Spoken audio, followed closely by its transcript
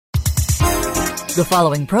The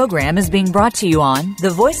following program is being brought to you on the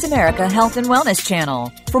Voice America Health and Wellness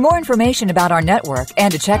channel. For more information about our network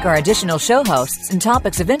and to check our additional show hosts and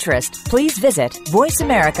topics of interest, please visit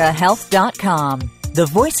voiceamericahealth.com. The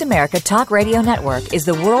Voice America Talk Radio Network is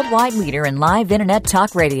the worldwide leader in live Internet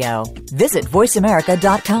talk radio. Visit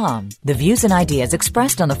voiceamerica.com. The views and ideas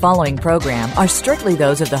expressed on the following program are strictly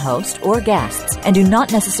those of the host or guests and do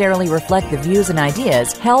not necessarily reflect the views and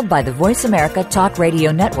ideas held by the Voice America Talk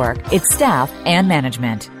Radio Network, its staff, and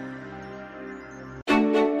management.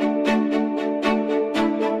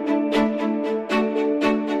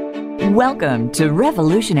 Welcome to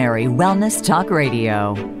Revolutionary Wellness Talk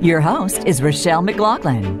Radio. Your host is Rochelle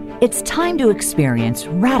McLaughlin. It's time to experience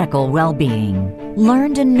radical well-being.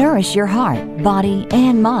 Learn to nourish your heart, body,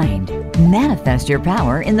 and mind. Manifest your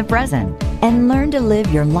power in the present. And learn to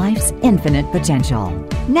live your life's infinite potential.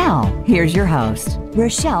 Now, here's your host,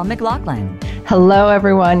 Rochelle McLaughlin. Hello,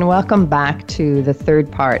 everyone. Welcome back to the third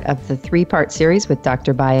part of the three-part series with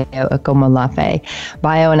Dr. Bayo Akomolafe.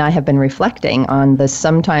 Bayo and I have been reflecting on the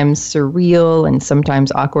sometimes surreal and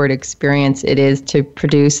sometimes awkward experience it is to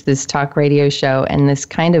produce this talk radio show, and this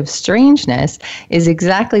kind of strangeness is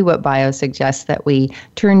exactly what Bayo suggests that we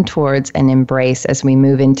turn towards and embrace as we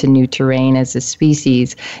move into new terrain as a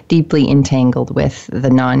species deeply entangled with the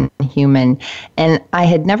non-human. And I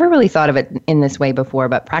had never really thought of it in this way before,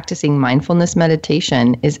 but practicing mindfulness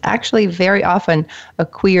meditation is actually very often a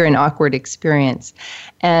queer and awkward experience.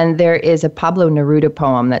 And there is a Pablo Neruda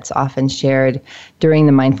poem that's often shared during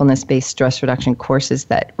the mindfulness-based stress reduction courses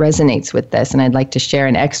that resonates with this. And I'd like to share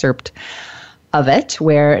an excerpt of it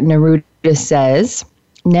where Neruda says,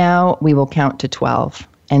 "Now we will count to 12,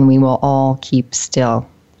 and we will all keep still.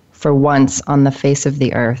 For once on the face of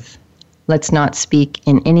the earth, let's not speak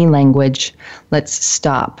in any language. Let's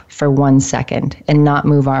stop for 1 second and not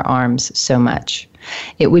move our arms so much.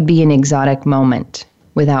 It would be an exotic moment,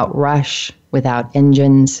 without rush, without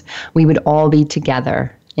engines. We would all be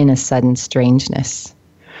together in a sudden strangeness."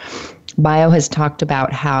 Bayo has talked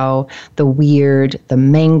about how the weird, the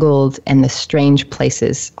mangled, and the strange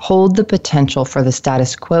places hold the potential for the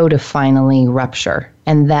status quo to finally rupture,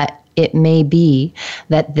 and that it may be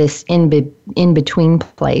that this in-between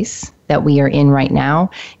place that we are in right now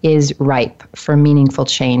is ripe for meaningful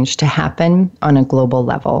change to happen on a global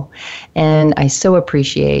level. And I so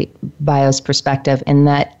appreciate Bayo's perspective in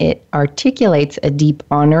that it articulates a deep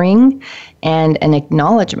honoring and an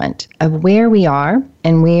acknowledgement of where we are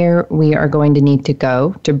and where we are going to need to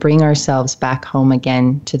go to bring ourselves back home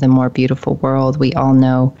again to the more beautiful world we all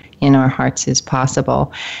know in our hearts is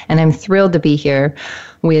possible. And I'm thrilled to be here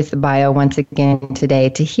with Bayo once again today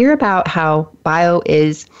to hear about how Bayo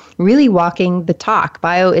is really walking the talk.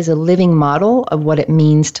 Bayo is a living model of what it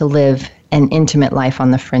means to live an intimate life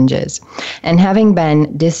on the fringes. And having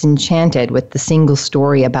been disenchanted with the single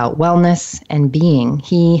story about wellness and being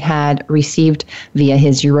he had received via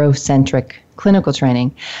his Eurocentric clinical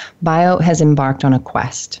training, Bayo has embarked on a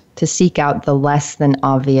quest to seek out the less than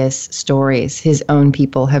obvious stories his own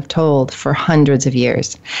people have told for hundreds of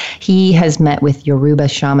years. He has met with Yoruba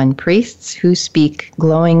shaman priests who speak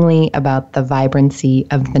glowingly about the vibrancy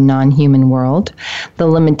of the non-human world, the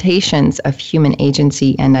limitations of human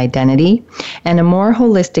agency and identity, and a more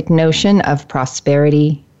holistic notion of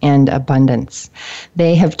prosperity and abundance.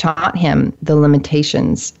 They have taught him the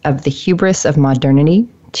limitations of the hubris of modernity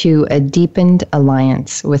to a deepened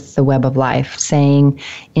alliance with the web of life, saying,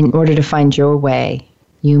 in order to find your way,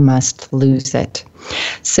 you must lose it.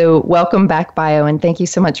 So welcome back, Bayo, and thank you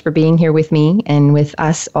so much for being here with me and with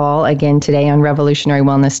us all again today on Revolutionary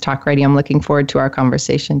Wellness Talk Radio. I'm looking forward to our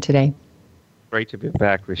conversation today. Great to be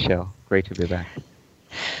back, Rochelle. Great to be back.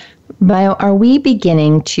 Bayo, are we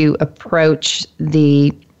beginning to approach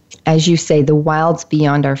the, as you say, the wilds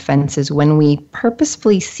beyond our fences when we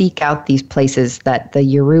purposefully seek out these places that the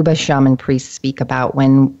Yoruba shaman priests speak about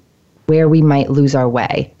where we might lose our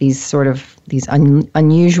way, these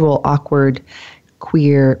unusual, awkward,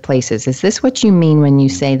 queer places? Is this what you mean when you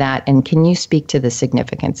say that? And can you speak to the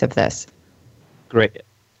significance of this? Great.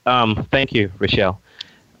 Thank you, Rochelle.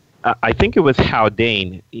 I think it was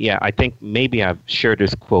Haldane. Yeah, I think maybe I've shared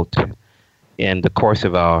this quote in the course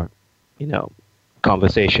of our,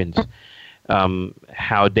 conversations.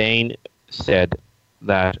 Haldane said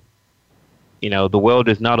that, the world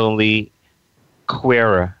is not only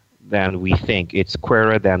queerer than we think, it's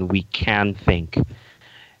queerer than we can think.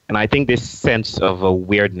 And I think this sense of a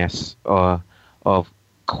weirdness or of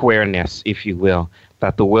queerness, if you will,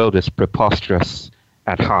 that the world is preposterous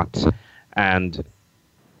at heart. And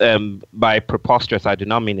by preposterous, I do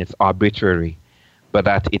not mean it's arbitrary, but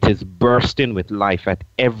that it is bursting with life at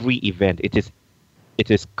every event. It is it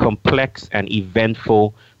is complex and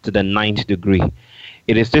eventful to the ninth degree.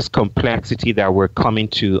 It is this complexity that we're coming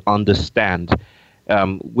to understand,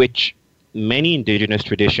 which many indigenous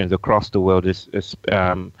traditions across the world,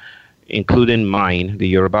 including mine, the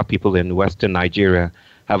Yoruba people in Western Nigeria,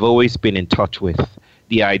 have always been in touch with.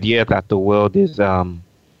 The idea that the world is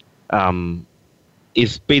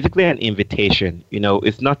basically an invitation.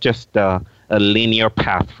 It's not just a linear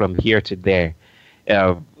path from here to there.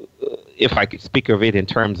 If I could speak of it in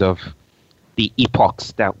terms of the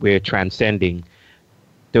epochs that we're transcending,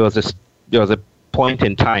 there was a point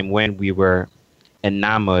in time when we were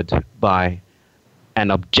enamored by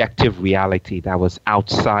an objective reality that was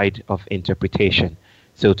outside of interpretation,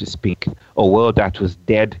 so to speak. A world that was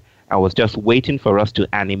dead and was just waiting for us to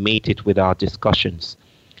animate it with our discussions.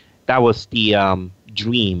 That was the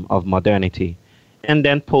dream of modernity. And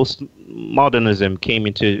then postmodernism came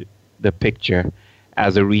into the picture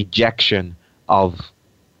as a rejection of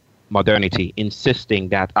modernity, insisting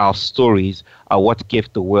that our stories are what give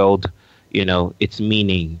the world, its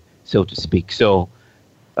meaning, so to speak. So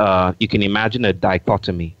you can imagine a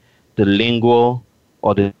dichotomy. The lingual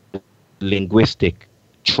or the linguistic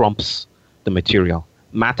trumps the material.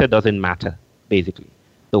 Matter doesn't matter, basically.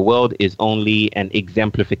 The world is only an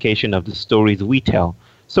exemplification of the stories we tell.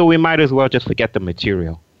 So we might as well just forget the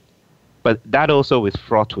material. But that also is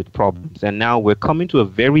fraught with problems. And now we're coming to a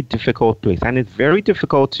very difficult place. And it's very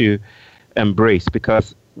difficult to embrace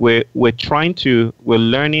because we're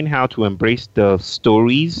learning how to embrace the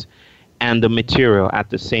stories and the material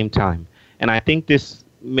at the same time. And I think this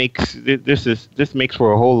makes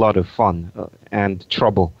for a whole lot of fun and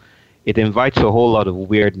trouble. It invites a whole lot of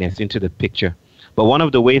weirdness into the picture. But one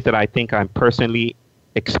of the ways that I think I'm personally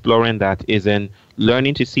exploring that is in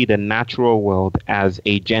learning to see the natural world as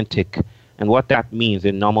agentic. And what that means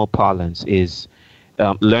in normal parlance is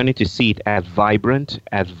learning to see it as vibrant,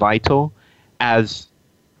 as vital, as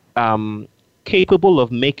capable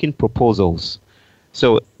of making proposals.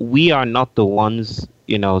 So we are not the ones,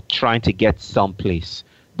 trying to get someplace.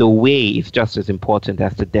 The way is just as important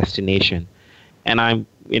as the destination. And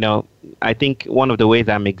I think one of the ways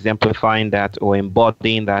I'm exemplifying that or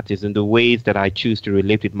embodying that is in the ways that I choose to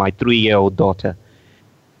relate with my 3-year-old daughter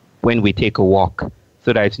when we take a walk,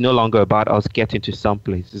 so that it's no longer about us getting to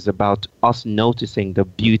someplace. It's about us noticing the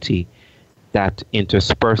beauty that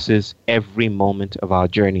intersperses every moment of our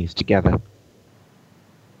journeys together.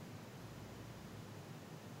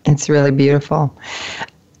 It's really beautiful.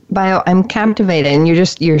 Bayo, I'm captivated, and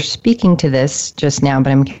you're speaking to this just now,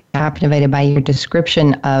 but I'm captivated by your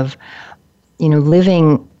description of,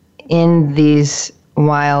 living in these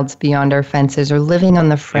wilds beyond our fences, or living on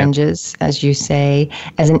the fringes, as you say,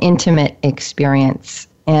 as an intimate experience.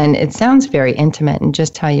 And it sounds very intimate in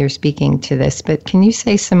just how you're speaking to this, but can you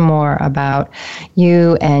say some more about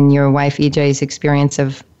you and your wife EJ's experience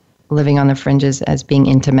of living on the fringes as being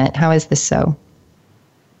intimate? How is this so?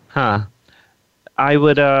 I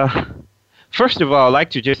would, first of all,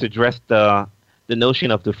 like to just address the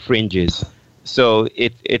notion of the fringes. So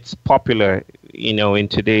it's popular, in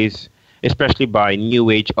today's, especially by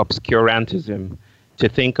New Age obscurantism, to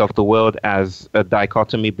think of the world as a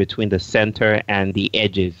dichotomy between the center and the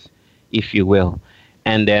edges, if you will.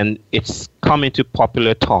 And then it's come into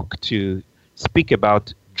popular talk to speak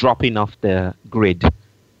about dropping off the grid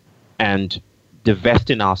and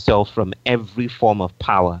divesting ourselves from every form of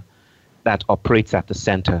power that operates at the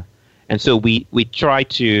center. And so we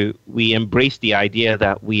embrace the idea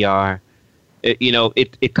that we are,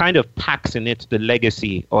 it kind of packs in it the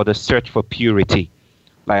legacy or the search for purity.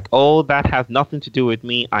 Like, oh, that has nothing to do with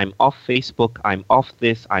me. I'm off Facebook. I'm off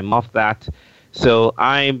this. I'm off that. So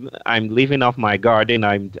I'm living off my garden.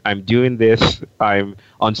 I'm doing this. I'm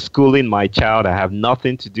unschooling my child. I have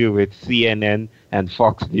nothing to do with CNN and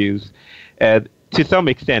Fox News. To some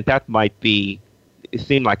extent, that might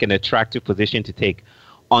seem like an attractive position to take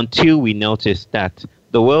until we notice that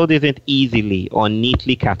the world isn't easily or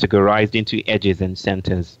neatly categorized into edges and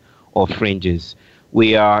centers or fringes.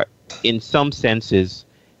 We are, in some senses,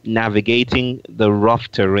 navigating the rough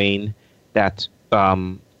terrain that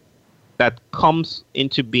comes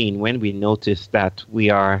into being when we notice that we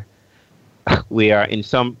are in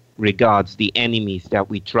some regards the enemies that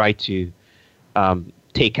we try to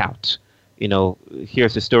take out.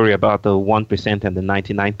 Here's a story about the 1% and the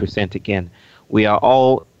 99% again. We are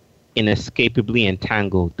all inescapably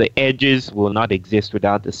entangled. The edges will not exist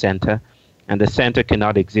without the center, and the center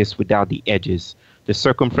cannot exist without the edges. The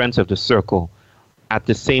circumference of the circle, at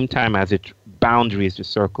the same time as it boundaries the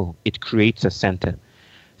circle, it creates a center.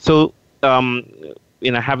 So,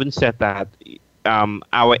 having said that,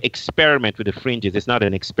 our experiment with the fringes is not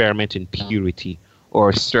an experiment in purity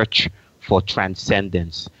or search for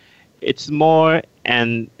transcendence. It's more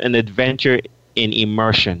an adventure in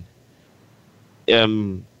immersion.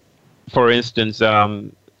 For instance,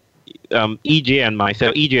 EJ and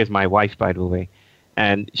myself, EJ is my wife, by the way,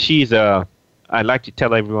 and I like to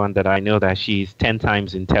tell everyone that I know that she's 10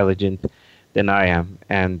 times intelligent than I am,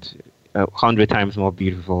 and 100 times more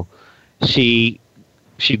beautiful. She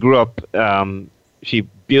grew up, she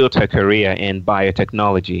built her career in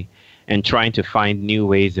biotechnology and trying to find new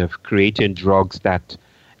ways of creating drugs that,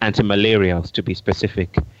 anti-malarials to be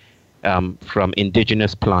specific, from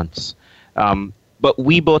indigenous plants. But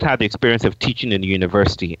we both had the experience of teaching in the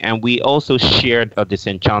university, and we also shared a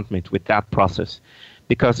disenchantment with that process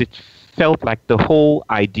because it felt like the whole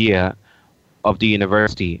idea of the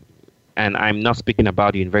university, and I'm not speaking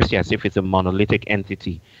about the university as if it's a monolithic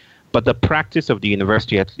entity, but the practice of the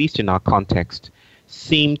university, at least in our context,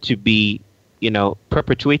 seemed to be,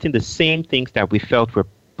 perpetuating the same things that we felt were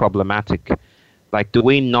problematic, like the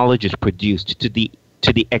way knowledge is produced to the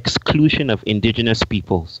exclusion of indigenous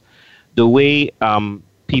peoples, the way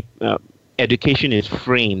education is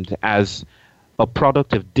framed as a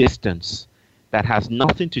product of distance that has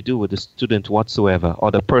nothing to do with the student whatsoever,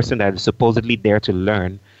 or the person that is supposedly there to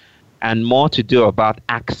learn, and more to do about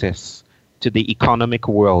access to the economic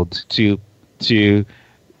world, to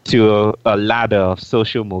a ladder of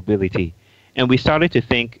social mobility. And we started to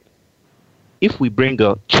think, if we bring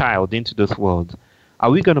a child into this world, are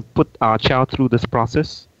we going to put our child through this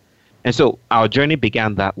process? And so our journey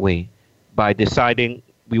began that way, by deciding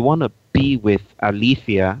we want to be with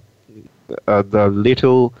Alethea, the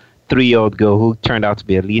little 3-year-old girl who turned out to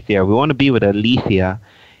be Alethea. We want to be with Alethea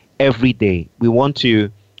every day. We want to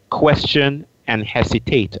question and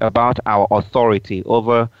hesitate about our authority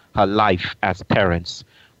over her life as parents.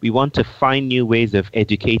 We want to find new ways of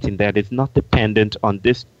educating that is not dependent on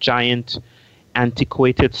this giant,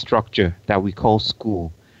 antiquated structure that we call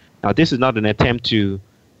school. Now, this is not an attempt to,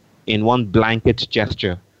 in one blanket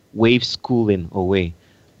gesture, wave schooling away,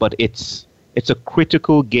 but it's a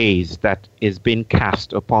critical gaze that is being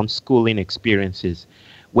cast upon schooling experiences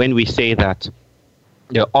when we say that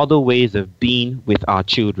there are other ways of being with our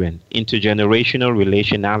children, intergenerational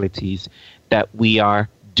relationalities that we are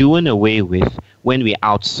doing away with when we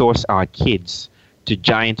outsource our kids to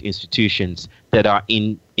giant institutions that are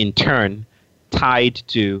in turn tied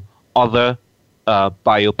to other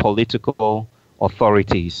biopolitical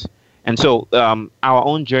authorities. And so our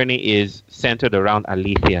own journey is centered around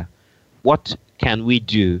Alethea. What can we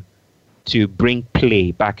do to bring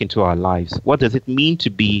play back into our lives? What does it mean to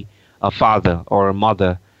be a father or a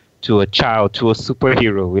mother to a child, to a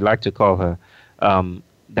superhero, we like to call her,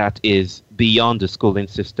 that is beyond the schooling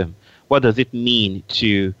system? What does it mean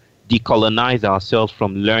to decolonize ourselves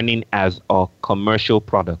from learning as a commercial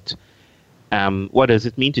product? What does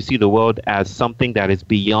it mean to see the world as something that is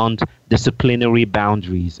beyond disciplinary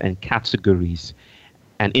boundaries and categories,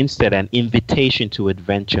 and instead an invitation to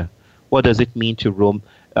adventure? What does it mean to roam,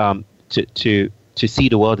 to see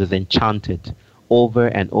the world as enchanted over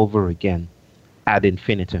and over again ad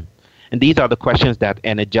infinitum? And these are the questions that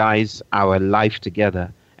energize our life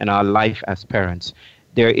together and our life as parents.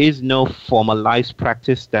 There is no formalized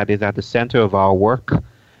practice that is at the center of our work,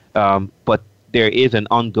 but there is an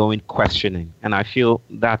ongoing questioning, and I feel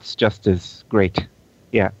that's just as great.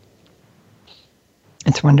 Yeah.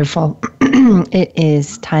 It's wonderful. It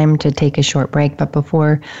is time to take a short break, but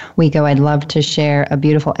before we go, I'd love to share a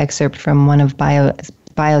beautiful excerpt from one of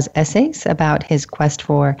Bayo's essays about his quest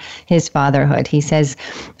for his fatherhood. He says,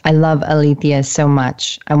 "I love Alethea so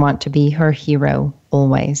much. I want to be her hero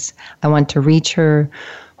always. I want to reach her,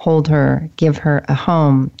 hold her, give her a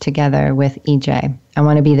home together with EJ. I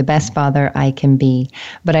want to be the best father I can be,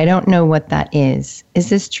 but I don't know what that is. Is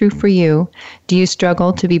this true for you? Do you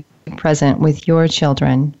struggle to be present with your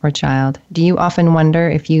children or child? Do you often wonder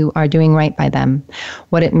if you are doing right by them,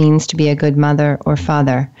 what it means to be a good mother or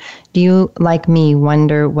father? Do you, like me,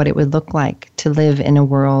 wonder what it would look like to live in a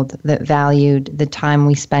world that valued the time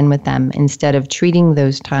we spend with them instead of treating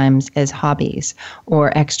those times as hobbies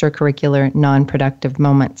or extracurricular non-productive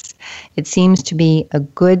moments? It seems being a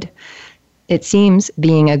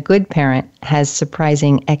good parent has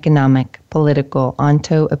surprising economic, political,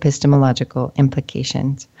 onto-epistemological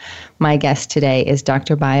implications. My guest today is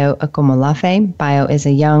Dr. Bayo Akomolafe. Bayo is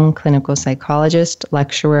a young clinical psychologist,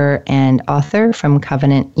 lecturer, and author from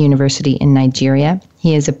Covenant University in Nigeria.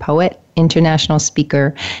 He is a poet, international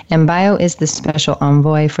speaker, and Bayo is the special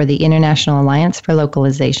envoy for the International Alliance for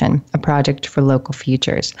Localization, a project for local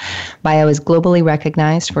futures. Bayo is globally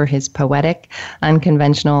recognized for his poetic,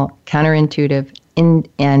 unconventional, counterintuitive,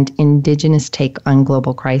 and indigenous take on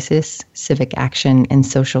global crisis, civic action, and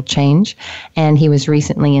social change. And he was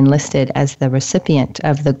recently enlisted as the recipient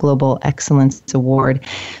of the Global Excellence Award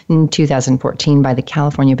in 2014 by the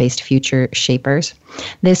California-based Future Shapers.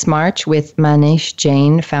 This March, with Manish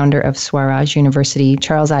Jain, founder of Swaraj University,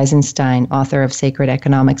 Charles Eisenstein, author of Sacred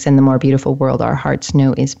Economics and the More Beautiful World Our Hearts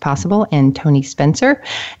Know Is Possible, and Tony Spencer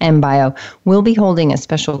and Bio will be holding a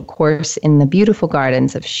special course in the beautiful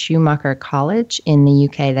gardens of Schumacher College in the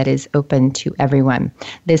UK that is open to everyone.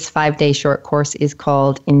 This 5-day short course is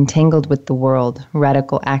called Entangled with the World,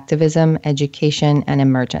 Radical Activism, Education, and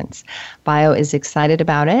Emergence. Bio is excited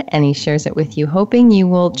about it, and he shares it with you, hoping you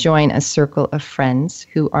will join a circle of friends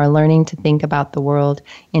who are learning to think about the world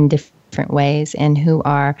in different ways and who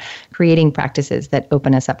are creating practices that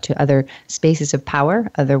open us up to other spaces of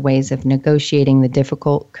power, other ways of negotiating the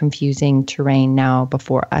difficult, confusing terrain now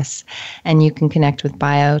before us. And you can connect with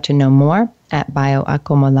Bio to know more at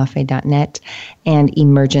bioakomolafe.net and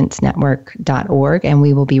emergencenetwork.org. And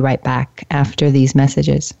we will be right back after these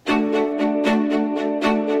messages.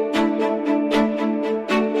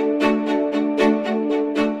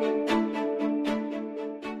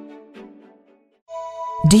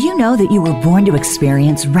 Do you know that you were born to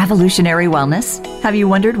experience revolutionary wellness? Have you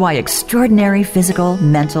wondered why extraordinary physical,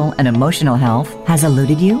 mental, and emotional health has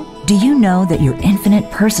eluded you? Do you know that your infinite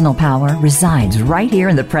personal power resides right here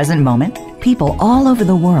in the present moment? People all over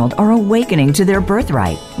the world are awakening to their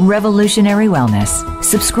birthright, revolutionary wellness.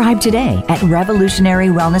 Subscribe today at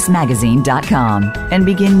revolutionarywellnessmagazine.com and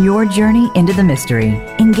begin your journey into the mystery.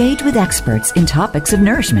 Engage with experts in topics of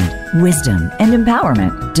nourishment, wisdom, and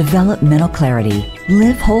empowerment. Develop mental clarity,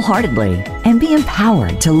 live wholeheartedly, and be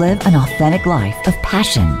empowered to live an authentic life of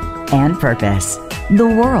passion and purpose. The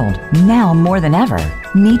world, now more than ever,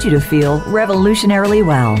 needs you to feel revolutionarily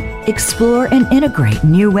well. Explore and integrate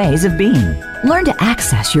new ways of being. Learn to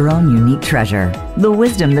access your own unique treasure, the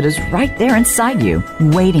wisdom that is right there inside you,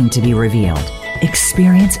 waiting to be revealed.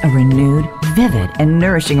 Experience a renewed, vivid, and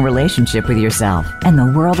nourishing relationship with yourself and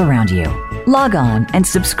the world around you. Log on and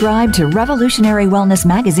subscribe to Revolutionary Wellness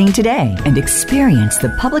Magazine today and experience the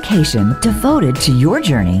publication devoted to your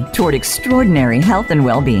journey toward extraordinary health and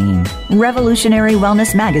well-being.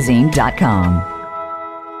 RevolutionaryWellnessMagazine.com.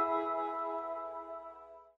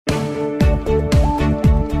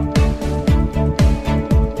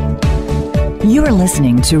 You're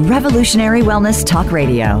listening to Revolutionary Wellness Talk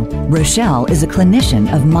Radio. Rochelle is a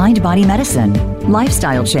clinician of mind-body medicine,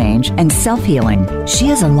 lifestyle change, and self-healing. She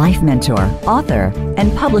is a life mentor, author,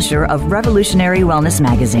 and publisher of Revolutionary Wellness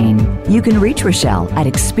Magazine. You can reach Rochelle at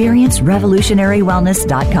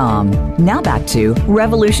experiencerevolutionarywellness.com. Now back to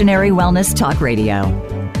Revolutionary Wellness Talk Radio.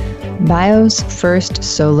 Bio's first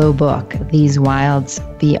solo book, These Wilds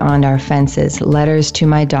Beyond Our Fences, Letters to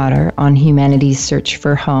My Daughter on Humanity's Search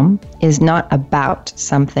for Home, is not about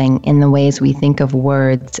something in the ways we think of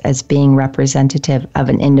words as being representative of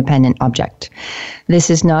an independent object. This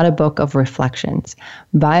is not a book of reflections.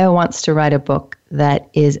 Bio wants to write a book that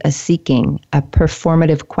is a seeking, a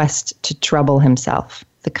performative quest to trouble himself.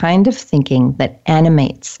 The kind of thinking that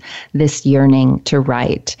animates this yearning to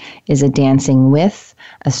write is a dancing with,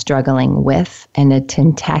 a struggling with, and a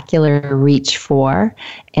tentacular reach for,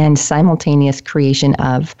 and simultaneous creation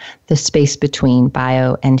of the space between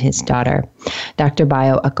Bio and his daughter. Dr.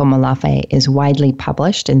 Bio Akomolafe is widely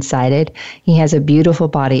published and cited. He has a beautiful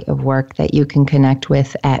body of work that you can connect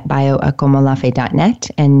with at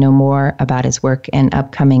bioakomolafe.net and know more about his work and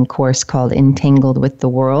upcoming course called Entangled with the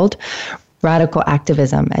World, Radical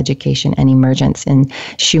Activism, Education, and Emergence in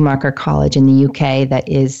Schumacher College in the UK that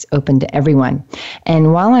is open to everyone.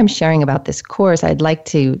 And while I'm sharing about this course, I'd like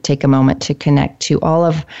to take a moment to connect to all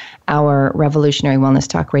of our Revolutionary Wellness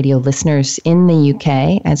Talk Radio listeners in the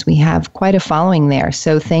UK, as we have quite a following there.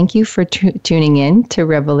 So thank you for tuning in to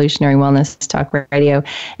Revolutionary Wellness Talk Radio,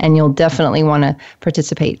 and you'll definitely want to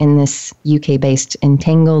participate in this UK-based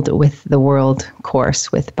Entangled with the World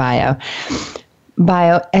course with Bio.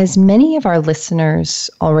 Bio, as many of our listeners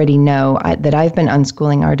already know, that I've been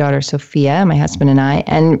unschooling our daughter Sophia, my husband and I,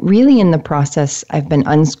 and really in the process, I've been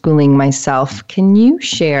unschooling myself. Can you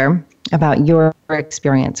share about your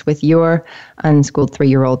experience with your unschooled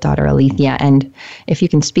 3-year-old daughter, Alethea, and if you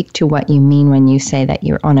can speak to what you mean when you say that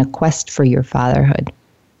you're on a quest for your fatherhood?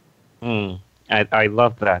 I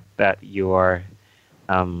love that you are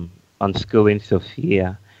unschooling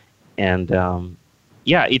Sophia, and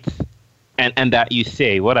it's and that you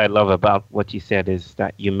say, what I love about what you said is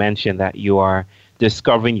that you mentioned that you are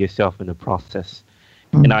discovering yourself in the process,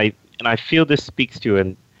 and I feel this speaks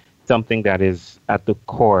to something that is at the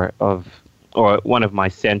core of, or one of my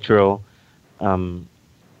central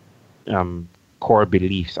core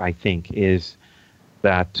beliefs, I think, is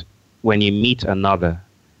that when you meet another,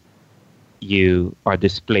 you are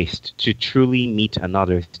displaced. To truly meet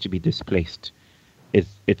another is to be displaced.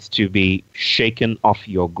 It's to be shaken off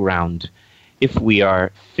your ground. If we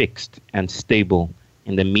are fixed and stable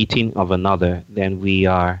in the meeting of another, then we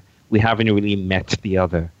haven't really met the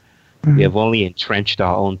other. Mm-hmm. We have only entrenched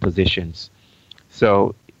our own positions.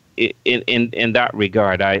 So in that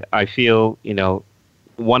regard, I feel,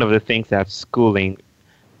 one of the things that schooling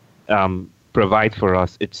provides for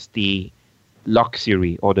us, it's the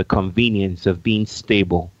luxury or the convenience of being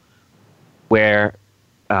stable, where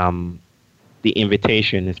the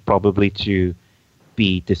invitation is probably to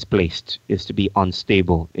be displaced, is to be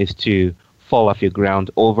unstable, is to fall off your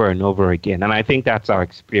ground over and over again. And I think that's our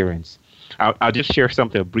experience. I'll just share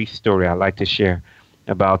a brief story I'd like to share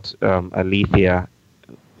about Alethea.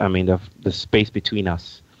 I mean, the space between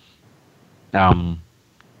us.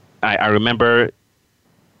 I remember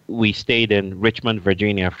we stayed in Richmond,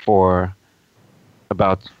 Virginia for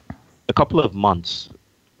about a couple of months.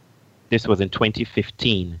 This was in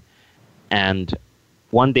 2015. And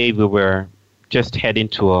one day we were just heading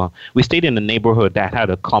we stayed in a neighborhood that had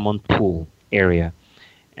a common pool area.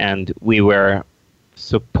 And we were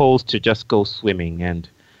supposed to just go swimming. And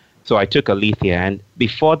so I took Alethea. And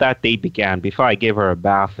before that day began, before I gave her a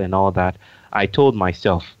bath and all that, I told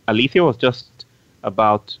myself, Alethea was just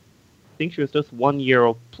about, I think she was just 1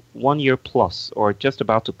 year plus, or just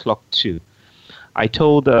about to clock 2. I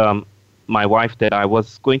told my wife that I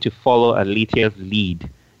was going to follow Alethea's lead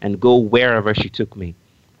and go wherever she took me.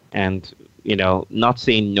 And, not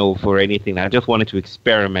saying no for anything. I just wanted to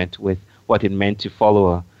experiment with what it meant to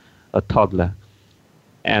follow a toddler.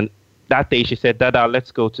 And that day she said, Dada,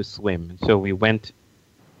 let's go to swim. And so we went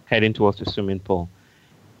heading towards the swimming pool.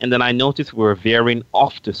 And then I noticed we were veering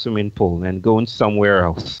off the swimming pool and going somewhere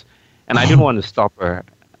else. And I didn't want to stop her.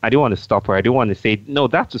 I didn't want to say, no,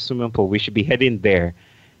 that's a swimming pool. We should be heading there.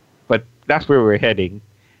 But that's where we're heading.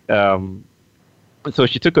 So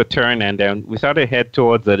she took a turn, and then we started to head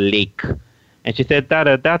towards a lake. And she said,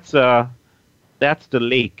 Dada, that's the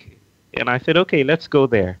lake. And I said, okay, let's go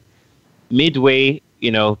there. Midway,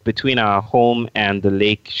 between our home and the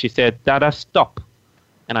lake, she said, Dada, stop.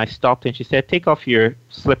 And I stopped, and she said, take off your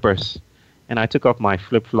slippers. And I took off my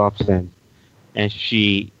flip-flops, and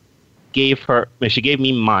she gave me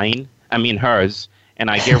hers,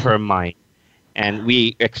 and I gave her mine. And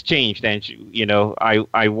we exchanged, and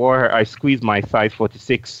I squeezed my size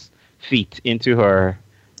 46 feet into her,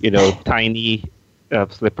 tiny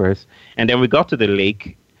slippers. And then we got to the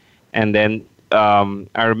lake, and then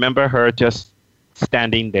I remember her just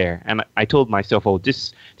standing there. And I told myself, oh,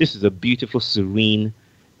 this is a beautiful, serene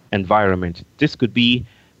environment. This could be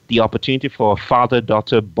the opportunity for a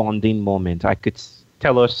father-daughter bonding moment. I could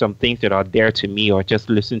tell her some things that are dear to me, or just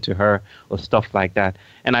listen to her, or stuff like that.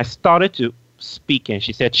 And I started to speak, and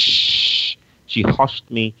she said, shh. She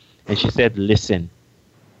hushed me, and she said, listen.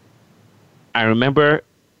 I remember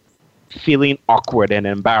feeling awkward and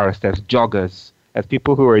embarrassed as joggers, as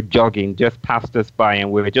people who were jogging just passed us by,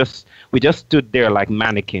 and we just stood there like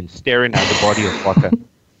mannequins, staring at the body of water,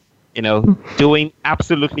 doing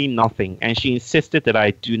absolutely nothing. And she insisted that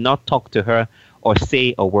I do not talk to her or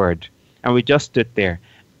say a word. And we just stood there.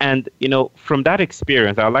 And, from that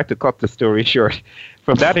experience, I'd like to cut the story short.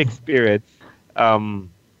 From that experience, I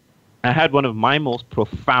had one of my most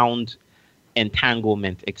profound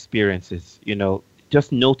entanglement experiences,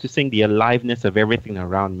 just noticing the aliveness of everything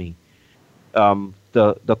around me.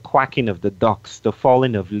 The quacking of the ducks, the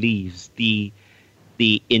falling of leaves, the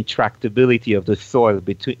intractability of the soil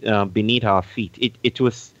beneath our feet. It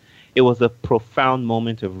was a profound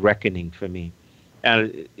moment of reckoning for me.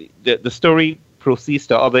 And the story proceeds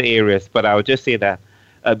to other areas, but I would just say that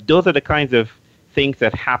those are the kinds of things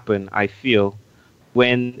that happen, I feel,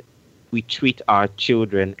 when we treat our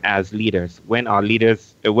children as leaders, when our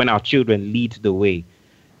children lead the way,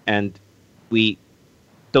 and we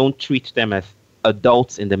don't treat them as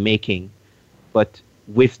adults in the making, but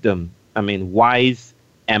wise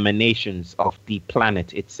emanations of the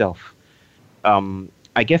planet itself.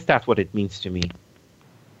 I guess that's what it means to me.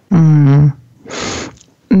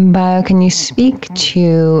 Bayo, can you speak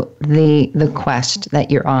to the quest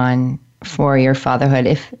that you're on for your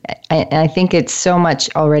fatherhood? I think it's so much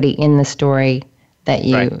already in the story that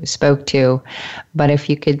you spoke to, but if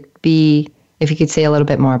you could say a little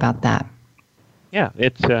bit more about that. Yeah,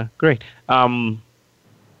 it's great. I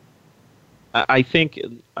think,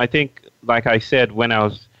 like I said, when I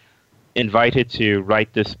was invited to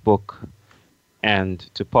write this book and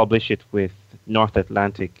to publish it with North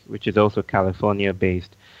Atlantic, which is also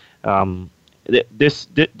California-based,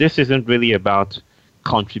 this isn't really about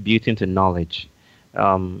contributing to knowledge.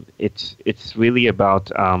 It's really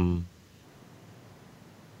about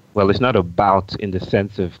well, it's not about in the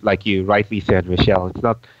sense of, like you rightly said, Rochelle.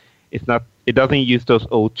 It doesn't use those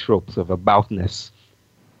old tropes of aboutness.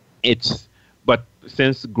 But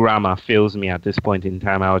since grammar fails me at this point in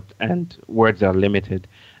time out and words are limited,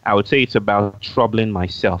 I would say it's about troubling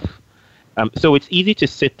myself. So it's easy to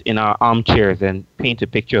sit in our armchairs and paint a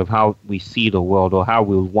picture of how we see the world or how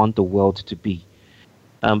we want the world to be.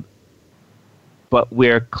 But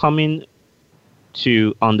we're coming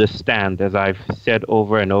to understand, as I've said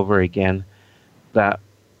over and over again, that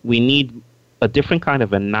we need a different kind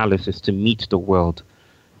of analysis to meet the world.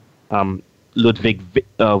 Ludwig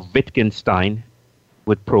Wittgenstein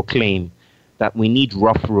would proclaim that we need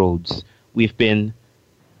rough roads. We've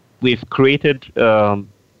created a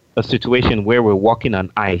situation where we're walking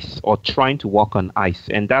on ice or trying to walk on ice,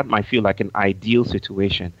 and that might feel like an ideal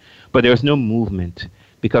situation, but there's no movement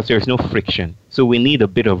because there's no friction. So we need a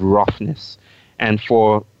bit of roughness. And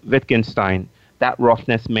for Wittgenstein, that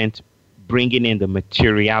roughness meant bringing in the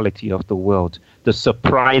materiality of the world, the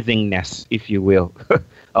surprisingness, if you will,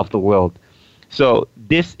 of the world. So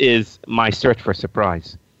this is my search for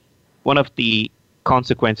surprise. One of the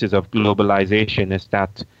consequences of globalization is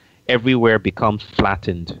that everywhere becomes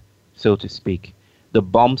flattened, so to speak. The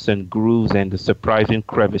bumps and grooves and the surprising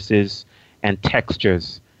crevices and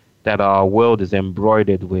textures that our world is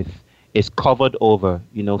embroidered with is covered over,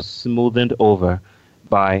 smoothed over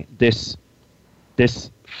by this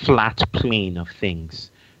flat plane of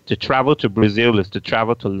things. To travel to Brazil is to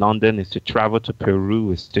travel to London, is to travel to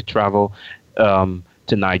Peru, is to travel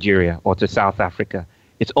to Nigeria or to South Africa.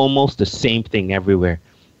 It's almost the same thing everywhere.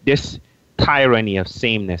 This tyranny of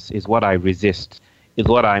sameness is what I resist, is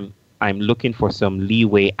what I'm looking for some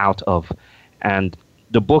leeway out of. And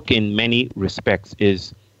the book, in many respects,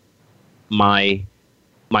 is my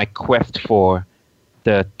quest for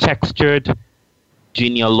the textured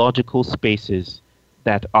genealogical spaces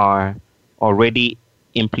that are already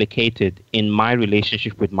implicated in my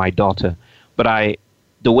relationship with my daughter. But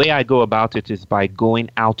the way I go about it is by going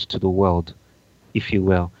out to the world, if you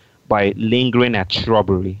will, by lingering at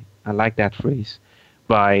shrubbery. I like that phrase.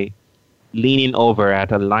 By leaning over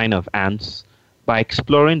at a line of ants, by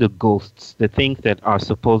exploring the ghosts, the things that are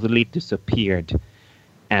supposedly disappeared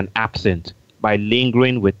and absent, by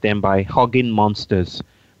lingering with them, by hugging monsters,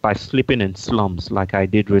 by sleeping in slums like I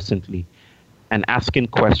did recently, and asking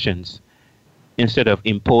questions instead of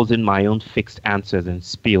imposing my own fixed answers and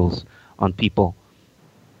spills on people.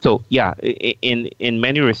 So yeah, in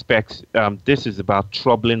many respects, this is about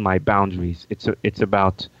troubling my boundaries. It's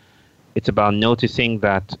about noticing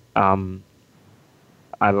that, as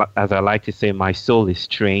I like to say, my soul is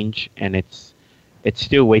strange and it's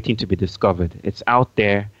still waiting to be discovered. It's out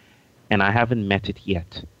there, and I haven't met it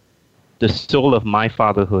yet. The soul of my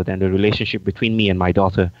fatherhood and the relationship between me and my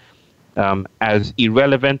daughter, as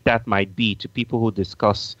irrelevant that might be to people who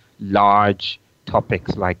discuss large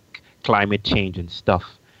topics like climate change and stuff,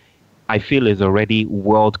 I feel is already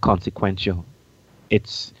world consequential.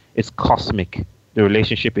 It's cosmic, the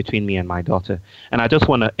relationship between me and my daughter. And I just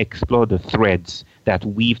want to explore the threads that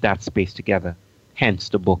weave that space together. Hence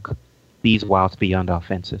the book, These Wilds Beyond Our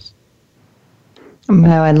Fences.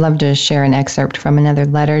 Well, I'd love to share an excerpt from another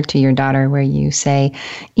letter to your daughter where you say,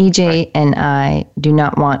 EJ and I do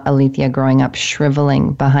not want Alethea growing up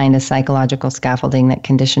shriveling behind a psychological scaffolding that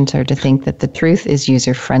conditions her to think that the truth is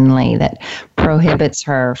user-friendly, that prohibits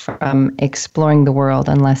her from exploring the world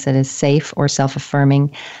unless it is safe or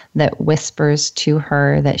self-affirming, that whispers to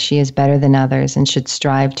her that she is better than others and should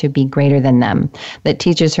strive to be greater than them, that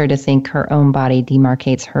teaches her to think her own body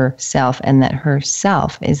demarcates herself and that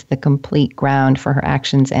herself is the complete ground for her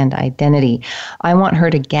actions and identity. I want her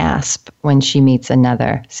to gasp when she meets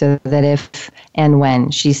another, so that if and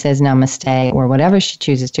when she says namaste or whatever she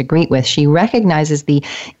chooses to greet with, she recognizes the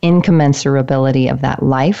incommensurability of that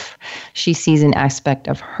life. She sees an aspect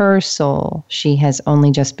of her soul she has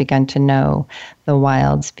only just begun to know, the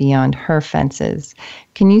wilds beyond her fences.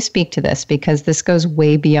 Can you speak to this? Because this goes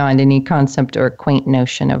way beyond any concept or quaint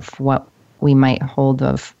notion of what we might hold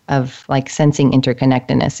of like sensing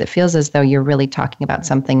interconnectedness. It feels as though you're really talking about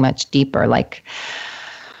something much deeper. Like,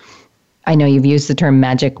 I know you've used the term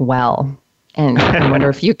magic well, and I wonder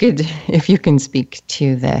if you can speak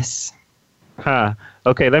to this.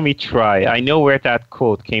 Okay, let me try. I know where that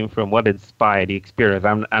quote came from, what inspired the experience,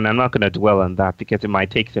 and I'm not going to dwell on that because it might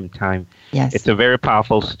take some time. Yes. It's a very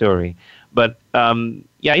powerful story. But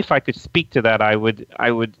if I could speak to that, I would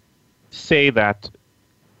say that,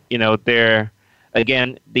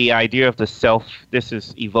 again, the idea of the self, this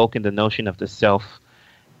is evoking the notion of the self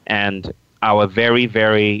and our very,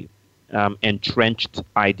 very entrenched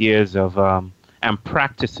ideas of and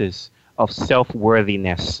practices of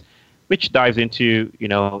self-worthiness, which dives into,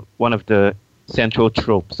 one of the central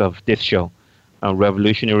tropes of this show,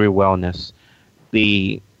 revolutionary wellness,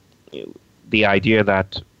 the idea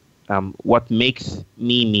that what makes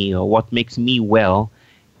me me, or what makes me well,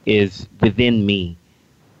 is within me.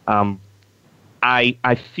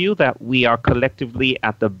 I feel that we are collectively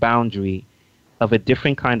at the boundary of a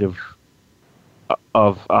different kind of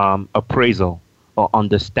appraisal or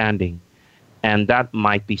understanding, and that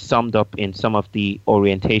might be summed up in some of the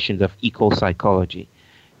orientations of eco-psychology,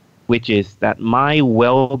 which is that my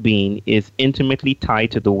well-being is intimately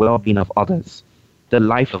tied to the well-being of others, the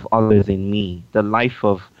life of others in me, the life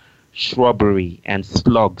of shrubbery and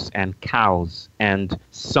slugs and cows and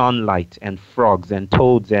sunlight and frogs and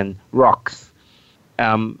toads and rocks.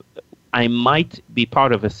 I might be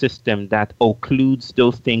part of a system that occludes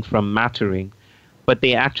those things from mattering, but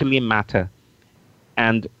they actually matter.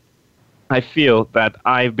 And I feel that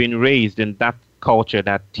I've been raised in that culture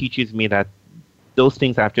that teaches me that those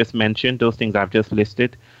things I've just mentioned, those things I've just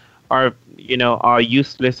listed, are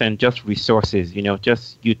useless and just resources,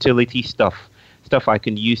 just utility stuff I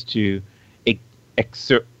can use to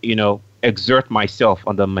exert myself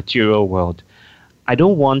on the material world. I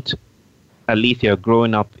don't want Alethea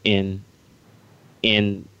growing up in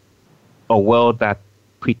a world that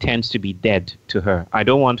pretends to be dead to her. I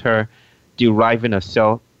don't want her deriving her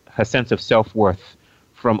sense of self-worth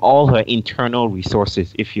from all her internal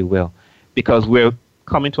resources, if you will, because we're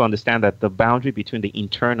coming to understand that the boundary between the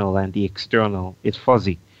internal and the external is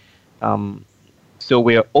fuzzy. So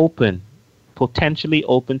we're potentially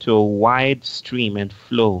open to a wide stream and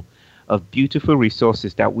flow of beautiful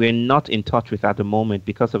resources that we're not in touch with at the moment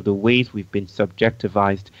because of the ways we've been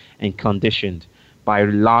subjectivized and conditioned by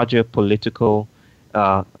larger political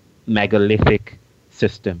megalithic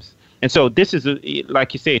systems. And so this is,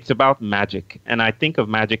 like you say, it's about magic. And I think of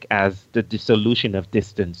magic as the dissolution of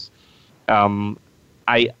distance.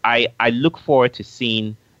 I look forward to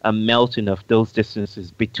seeing a melting of those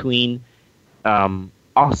distances between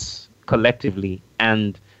us collectively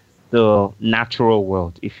and the natural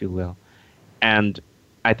world, if you will. And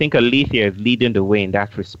I think Alethea is leading the way in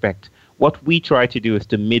that respect. What we try to do is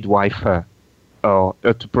to midwife her, or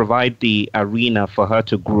to provide the arena for her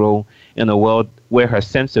to grow in a world where her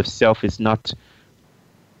sense of self is not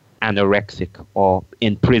anorexic or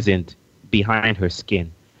imprisoned behind her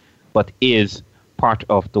skin, but is part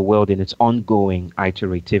of the world in its ongoing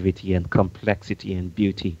iterativity and complexity and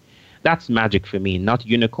beauty. That's magic for me, not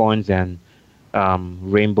unicorns and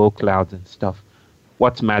rainbow clouds and stuff.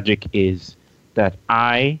 What's magic is that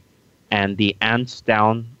I and the ants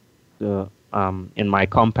down in my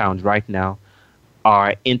compound right now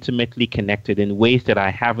are intimately connected in ways that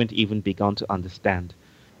I haven't even begun to understand.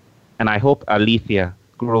 And I hope Alethea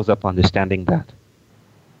grows up understanding that.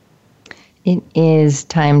 It is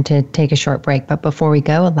time to take a short break, but before we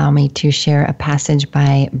go, allow me to share a passage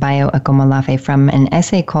by Bayo Akomolafe from an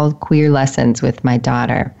essay called Queer Lessons with My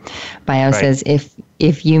Daughter. Bayo says,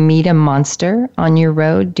 if you meet a monster on your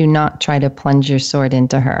road, do not try to plunge your sword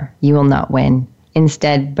into her. You will not win.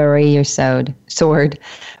 Instead, bury your sword,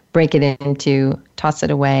 break it in two, toss it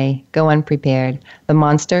away, go unprepared. The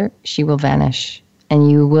monster, she will vanish,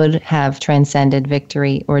 and you would have transcended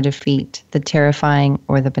victory or defeat, the terrifying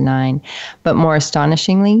or the benign. But more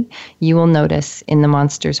astonishingly, you will notice in the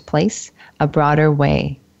monster's place a broader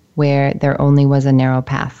way where there only was a narrow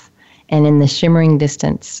path. And in the shimmering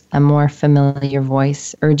distance, a more familiar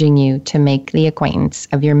voice urging you to make the acquaintance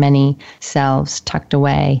of your many selves tucked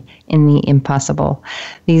away in the impossible.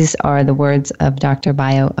 These are the words of Dr.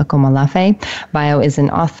 Bayo Akomolafe. Bayo is an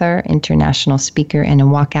author, international speaker, and a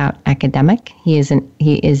walkout academic. He is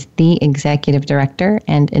the executive director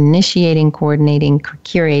and initiating coordinating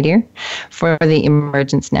curator for the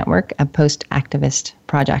Emergence Network, a post-activist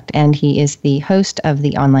project, and he is the host of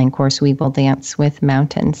the online course We Will Dance with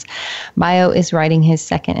Mountains. Bayo is writing his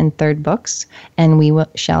second and third books, and We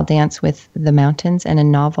Shall Dance with the Mountains, and a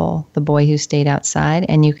novel, The Boy Who Stayed Outside.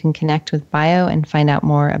 And you can connect with Bayo and find out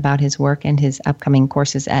more about his work and his upcoming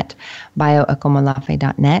courses at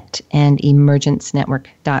bayoakomolafe.net and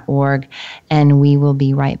emergencenetwork.org. And we will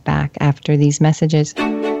be right back after these messages.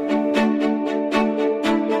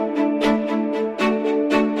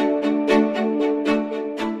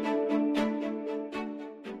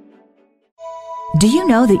 Do you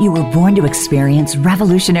know that you were born to experience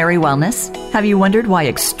revolutionary wellness? Have you wondered why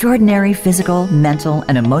extraordinary physical, mental,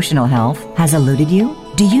 and emotional health has eluded you?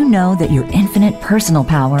 Do you know that your infinite personal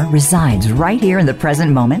power resides right here in the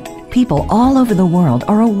present moment? People all over the world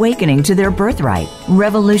are awakening to their birthright.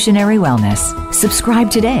 Revolutionary Wellness.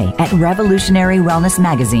 Subscribe today at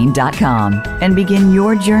revolutionarywellnessmagazine.com and begin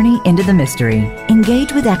your journey into the mystery.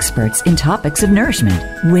 Engage with experts in topics of nourishment,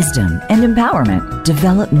 wisdom, and empowerment.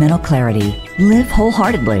 Develop mental clarity. Live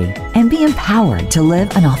wholeheartedly and be empowered to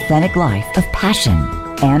live an authentic life of passion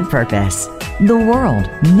and purpose. The world,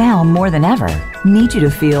 now more than ever, needs you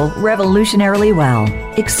to feel revolutionarily well.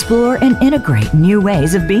 Explore and integrate new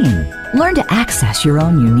ways of being. Learn to access your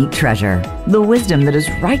own unique treasure, the wisdom that is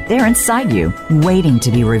right there inside you, waiting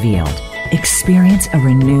to be revealed. Experience a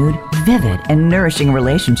renewed, vivid, and nourishing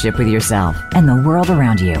relationship with yourself and the world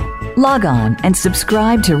around you. Log on and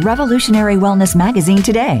subscribe to Revolutionary Wellness Magazine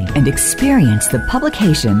today and experience the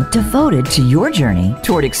publication devoted to your journey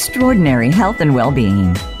toward extraordinary health and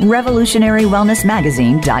well-being.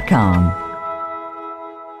 RevolutionaryWellnessMagazine.com.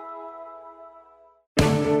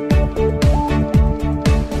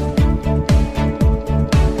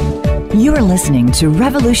 You're listening to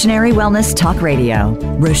Revolutionary Wellness Talk Radio.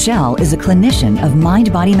 Rochelle is a clinician of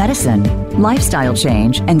mind-body medicine, lifestyle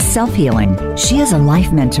change, and self-healing. She is a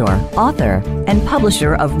life mentor, author, and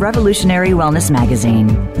publisher of Revolutionary Wellness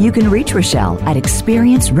Magazine. You can reach Rochelle at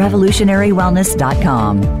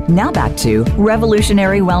experiencerevolutionarywellness.com. Now back to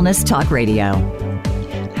Revolutionary Wellness Talk Radio.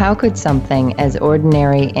 How could something as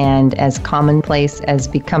ordinary and as commonplace as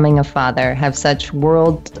becoming a father have such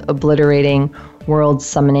world-obliterating,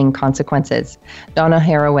 world-summoning consequences? Donna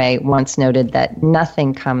Haraway once noted that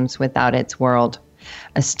nothing comes without its world.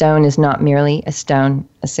 A stone is not merely a stone.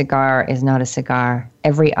 A cigar is not a cigar.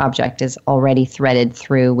 Every object is already threaded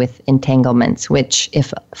through with entanglements, which,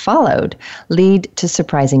 if followed, lead to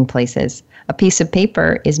surprising places. A piece of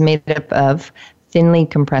paper is made up of thinly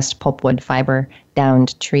compressed pulpwood fiber,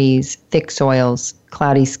 downed trees, thick soils,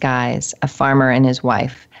 cloudy skies, a farmer and his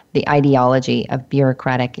wife, the ideology of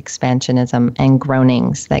bureaucratic expansionism, and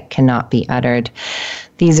groanings that cannot be uttered.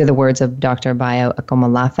 These are the words of Dr. Bayo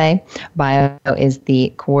Akomolafe. Bayo is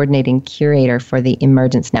the coordinating curator for the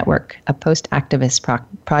Emergence Network, a post-activist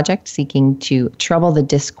project seeking to trouble the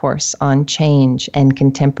discourse on change and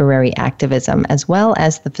contemporary activism, as well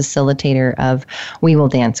as the facilitator of We Will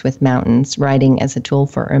Dance with Mountains, writing as a tool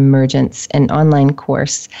for emergence, an online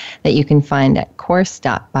course that you can find at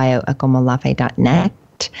course.bayoakomolafe.net.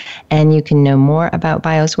 And you can know more about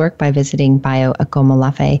Bayo's work by visiting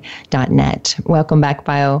bayoakomolafe.net. Welcome back,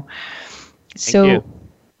 Bayo. Thank you.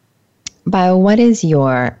 Bayo, what is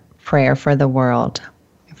your prayer for the world?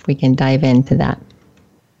 If we can dive into that.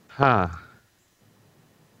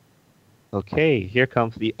 Okay, here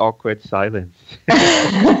comes the awkward silence.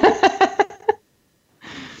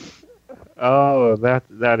 Oh, that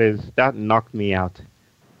knocked me out.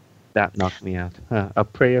 That knocked me out. A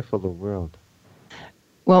prayer for the world.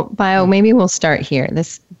 Well, Bayo, maybe we'll start here.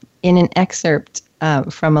 In an excerpt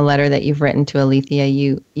from a letter that you've written to Alethea,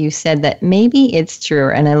 you said that maybe it's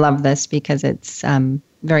truer, and I love this because it's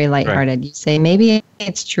very lighthearted. Right. You say maybe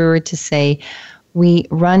it's truer to say we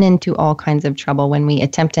run into all kinds of trouble when we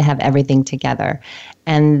attempt to have everything together,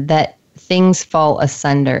 and that things fall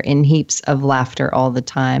asunder in heaps of laughter all the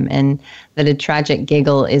time, and that a tragic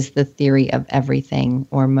giggle is the theory of everything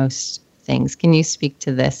or most things. Can you speak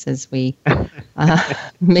to this as we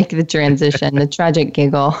make the transition, the tragic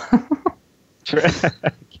giggle?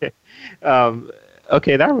 Okay.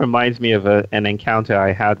 Okay, that reminds me of an encounter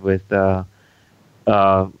I had with, I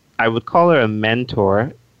would call her a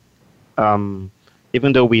mentor,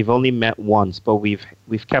 even though we've only met once, but we've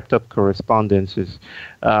kept up correspondences.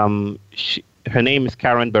 Her name is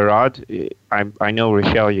Karen Barad. I know,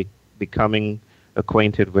 Rochelle, you're becoming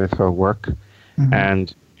acquainted with her work,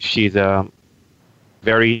 and she's a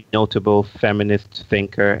very notable feminist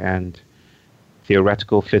thinker and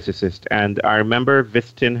theoretical physicist. And I remember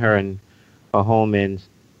visiting her in a home in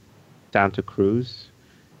Santa Cruz.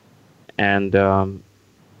 And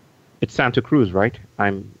it's Santa Cruz, right?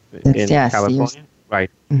 I'm in California. Right.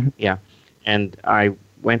 Mm-hmm. Yeah. And I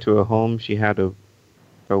went to her home. She had her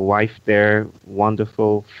wife there,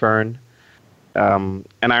 wonderful Fern. And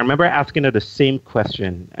I remember asking her the same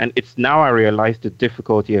question, and it's now I realize the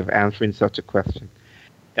difficulty of answering such a question.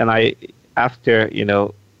 And I asked her,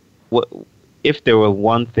 what if there were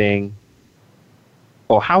one thing,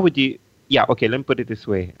 or how would you? Yeah, okay. Let me put it this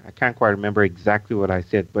way. I can't quite remember exactly what I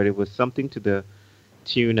said, but it was something to the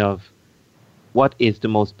tune of, "What is the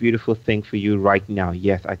most beautiful thing for you right now?"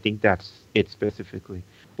 Yes, I think that's it specifically.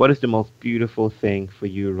 What is the most beautiful thing for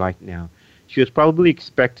you right now? She was probably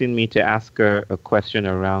expecting me to ask her a question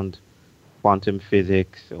around quantum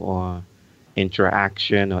physics or,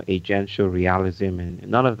 interaction or agential realism, and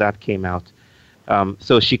none of that came out.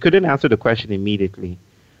 So she couldn't answer the question immediately.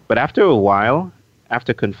 But after a while,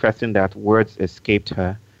 after confessing that words escaped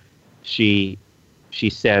her, she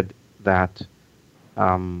said that,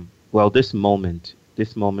 well, this moment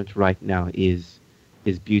right now is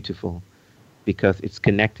beautiful because it's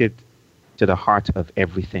connected to the heart of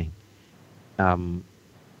everything.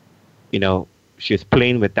 She was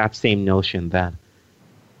playing with that same notion that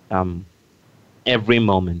every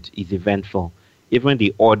moment is eventful. Even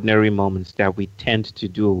the ordinary moments that we tend to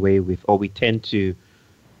do away with, or we tend to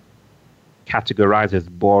categorize as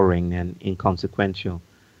boring and inconsequential,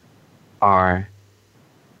 are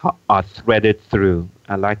threaded through.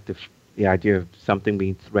 I like the idea of something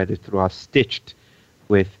being threaded through, are stitched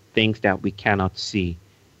with things that we cannot see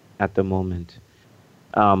at the moment.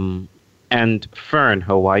 And Fern,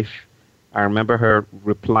 her wife, I remember her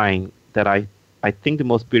replying that I think the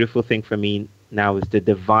most beautiful thing for me now is the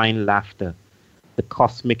divine laughter, the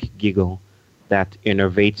cosmic giggle that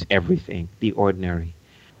innervates everything, the ordinary.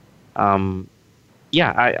 I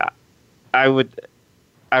would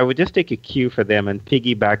just take a cue for them and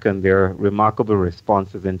piggyback on their remarkable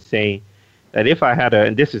responses and say that if I had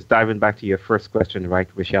and this is diving back to your first question, right,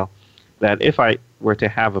 Rochelle, that if I were to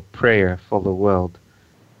have a prayer for the world,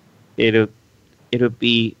 it'll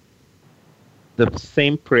be the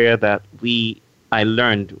same prayer that I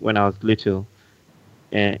learned when I was little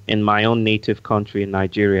in my own native country in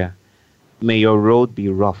Nigeria. May your road be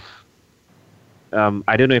rough.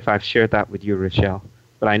 I don't know if I've shared that with you, Rochelle,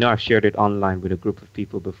 but I know I've shared it online with a group of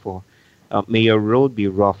people before. May your road be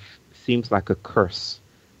rough seems like a curse,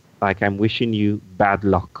 like I'm wishing you bad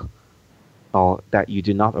luck or that you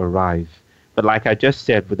do not arrive. But like I just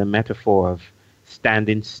said, with the metaphor of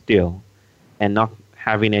standing still and not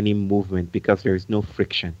having any movement because there is no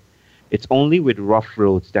friction. It's only with rough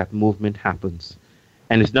roads that movement happens.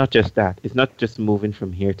 And it's not just that. It's not just moving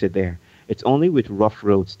from here to there. It's only with rough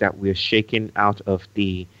roads that we're shaken out of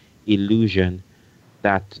the illusion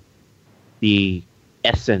that the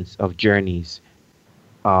essence of journeys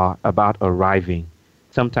are about arriving.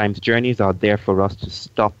 Sometimes journeys are there for us to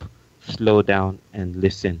stop, slow down, and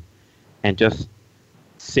listen, and just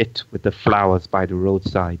sit with the flowers by the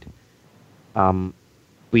roadside.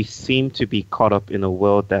 We seem to be caught up in a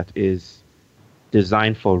world that is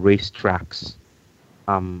designed for racetracks.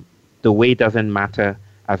 The way doesn't matter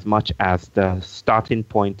as much as the starting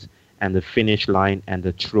point and the finish line and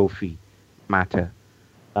the trophy matter.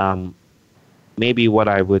 Maybe what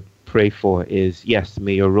I would pray for is, yes,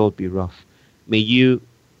 may your road be rough. May you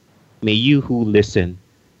who listen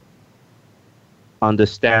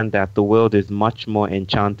understand that the world is much more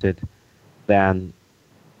enchanted than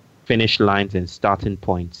finish lines and starting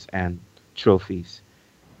points and trophies.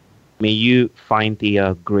 May you find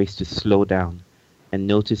the grace to slow down and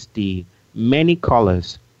notice the many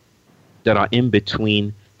colors that are in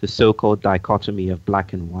between the so-called dichotomy of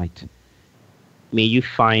black and white. May you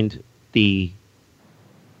find the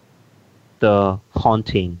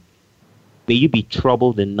haunting. May you be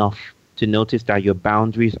troubled enough to notice that your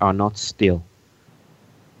boundaries are not still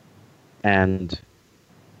and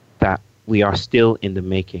that we are still in the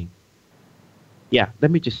making. Yeah,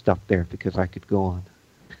 let me just stop there because I could go on.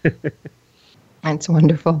 That's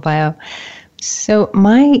wonderful, Bayo. So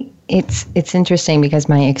it's interesting because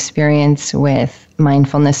my experience with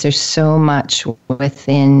mindfulness, there's so much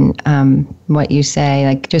within what you say,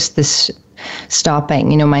 like just this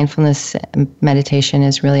stopping. Mindfulness meditation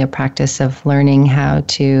is really a practice of learning how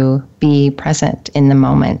to be present in the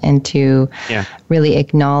moment and to really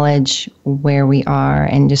acknowledge where we are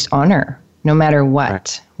and just honor no matter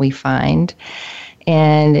what we find.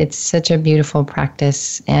 And it's such a beautiful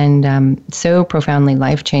practice and so profoundly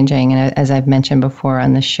life-changing, and as I've mentioned before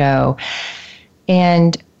on the show.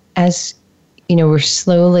 And as we're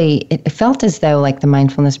slowly, it felt as though like the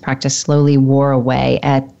mindfulness practice slowly wore away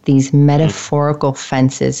at these metaphorical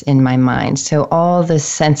fences in my mind. So all the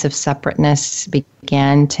sense of separateness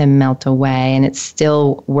began to melt away, and it's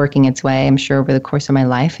still working its way. I'm sure over the course of my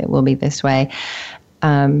life it will be this way.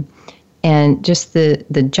 And just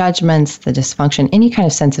the judgments, the dysfunction, any kind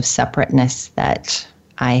of sense of separateness that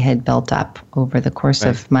I had built up over the course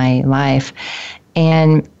of my life.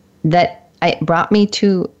 And that it brought me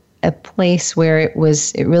to a place where it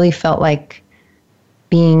really felt like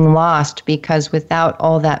being lost, because without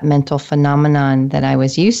all that mental phenomenon that I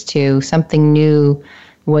was used to, something new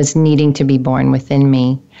was needing to be born within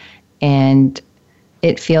me. And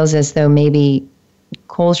it feels as though maybe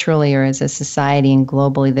culturally or as a society and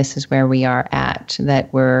globally, this is where we are at,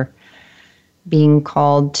 that we're being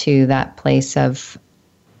called to that place of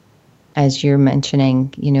as you're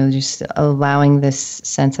mentioning, just allowing this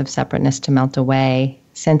sense of separateness to melt away,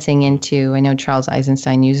 sensing into, I know Charles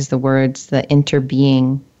Eisenstein uses the words, the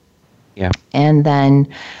interbeing. Yeah. And then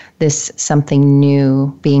this something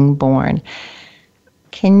new being born.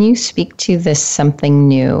 Can you speak to this something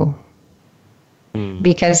new?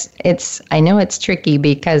 Because I know it's tricky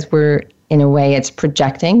because we're, in a way, it's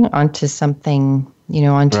projecting onto something,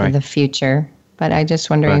 onto right. the future. But I just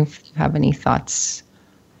wondering if you have any thoughts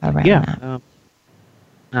around that.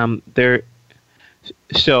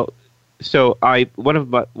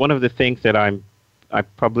 One of the things that I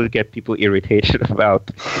probably get people irritated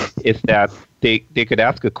about is that they could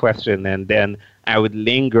ask a question and then I would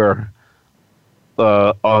linger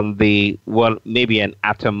on the maybe an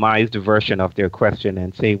atomized version of their question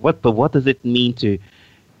and say, what does it mean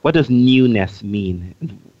what does newness mean?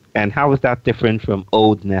 And how is that different from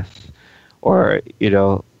oldness or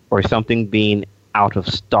something being out of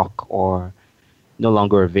stock or no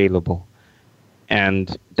longer available?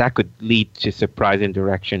 And that could lead to surprising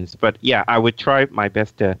directions. But yeah, I would try my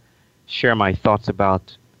best to share my thoughts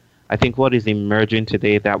about, I think, what is emerging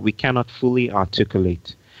today that we cannot fully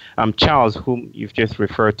articulate. Charles, whom you've just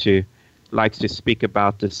referred to, likes to speak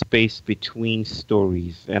about the space between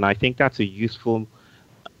stories. And I think that's a useful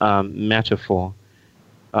metaphor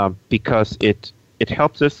because it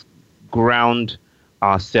helps us ground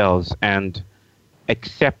ourselves and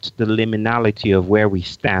accept the liminality of where we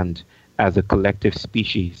stand as a collective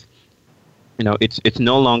species. It's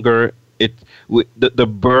no longer the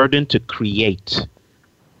burden to create,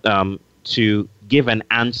 to give an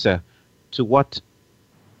answer to what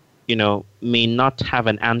may not have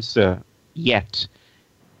an answer yet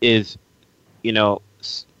is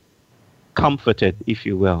comforted, if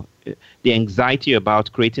you will. The anxiety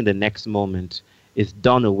about creating the next moment is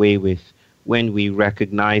done away with when we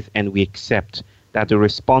recognize and we accept that the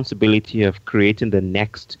responsibility of creating the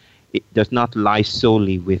next, it does not lie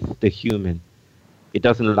solely with the human. It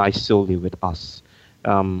doesn't lie solely with us.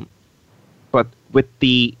 But with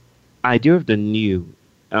the idea of the new,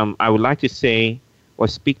 I would like to say or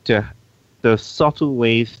speak to the subtle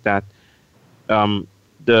ways that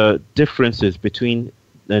the differences between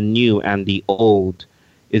the new and the old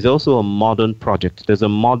is also a modern project. There's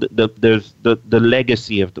the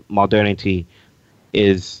legacy of the modernity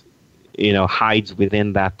is hides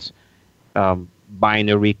within that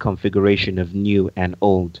binary configuration of new and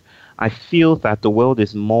old. I feel that the world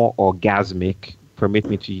is more orgasmic, permit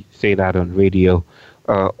me to say that on radio,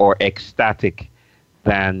 or ecstatic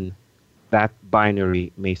than that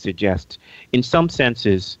binary may suggest. In some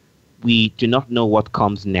senses, we do not know what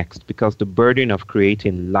comes next because the burden of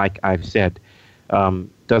creating, like I've said,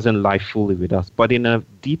 doesn't lie fully with us. But in a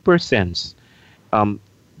deeper sense,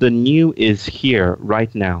 the new is here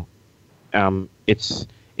right now. It's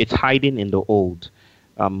hiding in the old.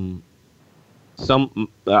 I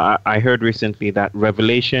heard recently that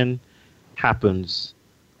revelation happens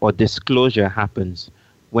or disclosure happens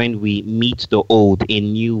when we meet the old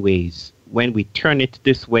in new ways, when we turn it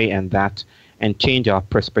this way and that and change our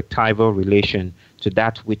perspectival relation to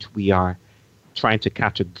that which we are trying to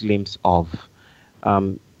catch a glimpse of.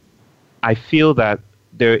 I feel that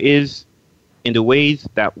there is, in the ways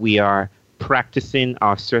that we are practicing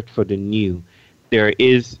our search for the new, there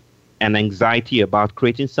is an anxiety about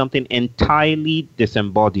creating something entirely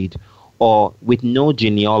disembodied or with no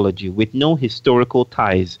genealogy, with no historical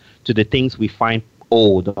ties to the things we find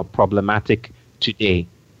old or problematic today.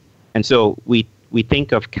 And so we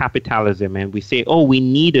think of capitalism and we say, oh, we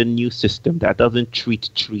need a new system that doesn't treat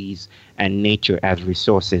trees and nature as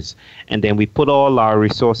resources. And then we put all our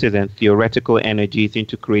resources and theoretical energies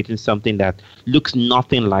into creating something that looks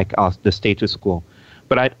nothing like us, the status quo.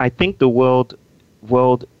 But I think the world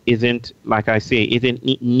isn't, like I say, isn't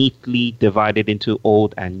neatly divided into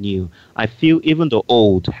old and new. I feel even the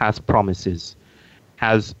old has promises,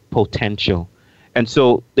 has potential. And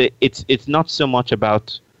so it's not so much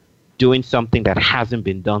about doing something that hasn't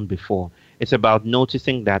been done before. It's about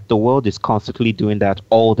noticing that the world is constantly doing that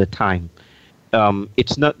all the time.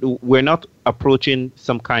 We're not approaching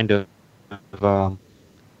some kind of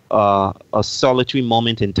a solitary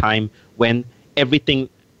moment in time when everything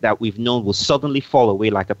that we've known will suddenly fall away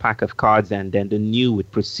like a pack of cards and then the new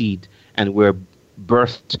would proceed and we're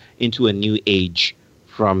birthed into a new age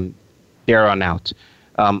from there on out.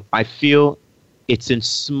 I feel it's in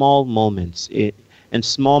small moments, in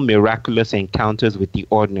small miraculous encounters with the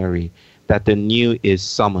ordinary that the new is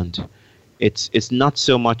summoned. It's not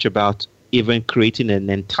so much about even creating an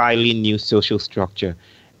entirely new social structure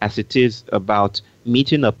as it is about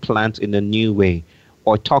meeting a plant in a new way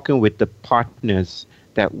or talking with the partners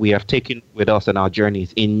that we have taken with us on our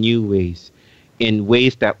journeys in new ways, in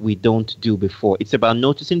ways that we don't do before. It's about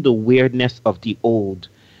noticing the weirdness of the old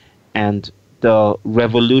and the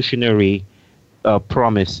revolutionary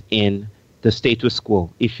promise in the status quo,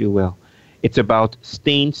 if you will. It's about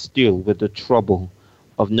staying still with the trouble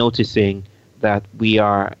of noticing that we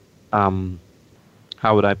are,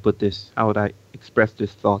 how would I put this? How would I express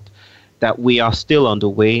this thought? That we are still on the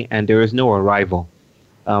way and there is no arrival.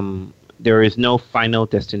 There is no final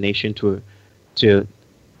destination to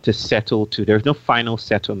settle to. There's no final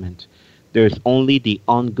settlement. There's only the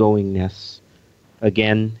ongoingness.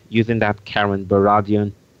 Again, using that Karen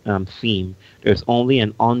Baradian theme, there's only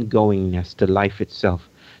an ongoingness to life itself.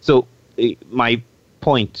 So my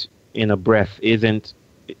point in a breath is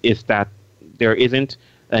that there isn't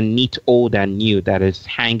a neat old and new that is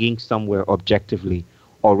hanging somewhere objectively,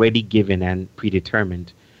 already given and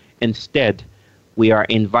predetermined. Instead, we are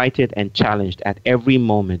invited and challenged at every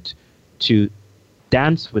moment to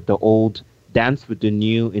dance with the old, dance with the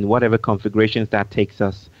new in whatever configurations that takes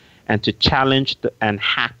us, and to challenge and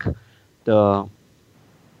hack the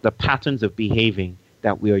patterns of behaving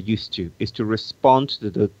that we are used to, is to respond to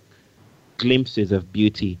the glimpses of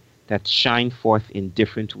beauty that shine forth in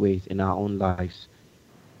different ways in our own lives.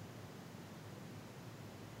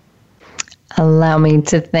 Allow me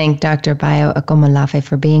to thank Dr. Bayo Akomolafe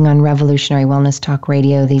for being on Revolutionary Wellness Talk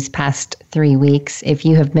Radio these past 3 weeks. If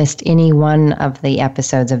you have missed any one of the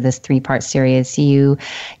episodes of this 3-part series, you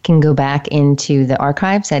can go back into the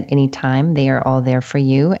archives at any time. They are all there for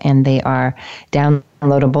you, and they are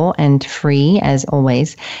downloadable and free as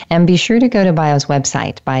always. And be sure to go to Bayo's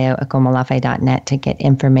website, bayoakomolafe.net, to get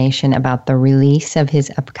information about the release of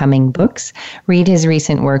his upcoming books, read his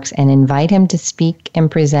recent works, and invite him to speak and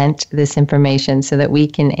present this information so that we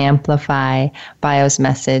can amplify Bayo's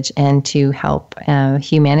message and to help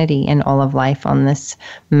humanity and all of life on this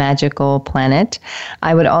magical planet.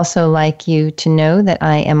 I would also like you to know that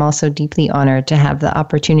I am also deeply honored to have the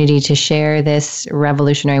opportunity to share this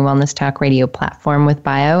Revolutionary Wellness Talk Radio platform with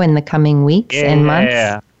Bayo in the coming weeks and months.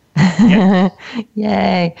 Yeah.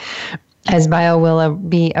 Yay. As Bayo will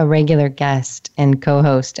be a regular guest and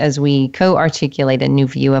co-host as we co-articulate a new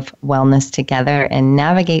view of wellness together and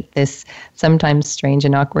navigate this sometimes strange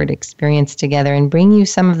and awkward experience together and bring you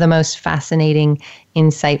some of the most fascinating,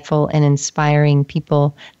 insightful, and inspiring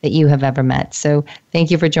people that you have ever met. So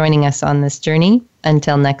thank you for joining us on this journey.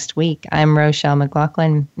 Until next week, I'm Rochelle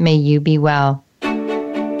McLaughlin. May you be well.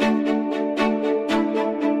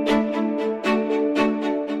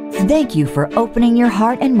 Thank you for opening your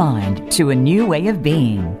heart and mind to a new way of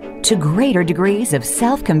being, to greater degrees of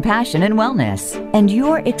self-compassion and wellness, and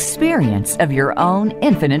your experience of your own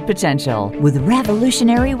infinite potential with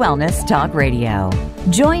Revolutionary Wellness Talk Radio.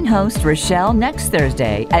 Join host Rochelle next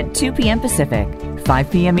Thursday at 2 p.m. Pacific, 5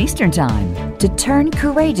 p.m. Eastern Time, to turn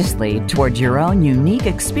courageously towards your own unique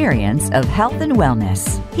experience of health and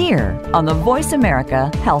wellness here on the Voice America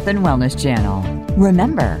Health and Wellness Channel.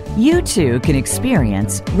 Remember, you too can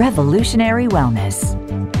experience revolutionary wellness.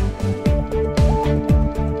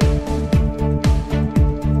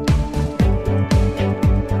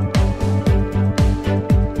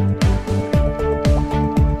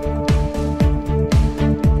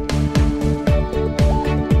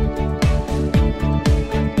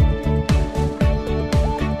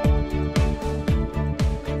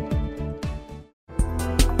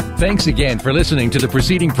 Thanks again for listening to the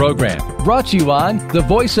preceding program, brought to you on the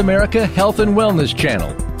Voice America Health and Wellness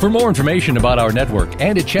Channel. For more information about our network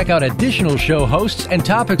and to check out additional show hosts and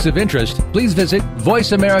topics of interest, please visit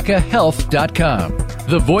voiceamericahealth.com.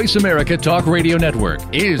 The Voice America Talk Radio Network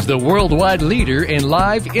is the worldwide leader in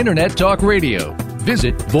live Internet talk radio.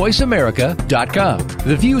 Visit voiceamerica.com.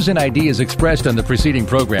 The views and ideas expressed on the preceding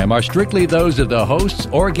program are strictly those of the hosts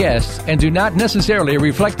or guests and do not necessarily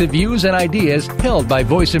reflect the views and ideas held by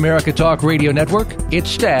Voice America Talk Radio Network,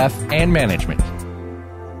 its staff, and management.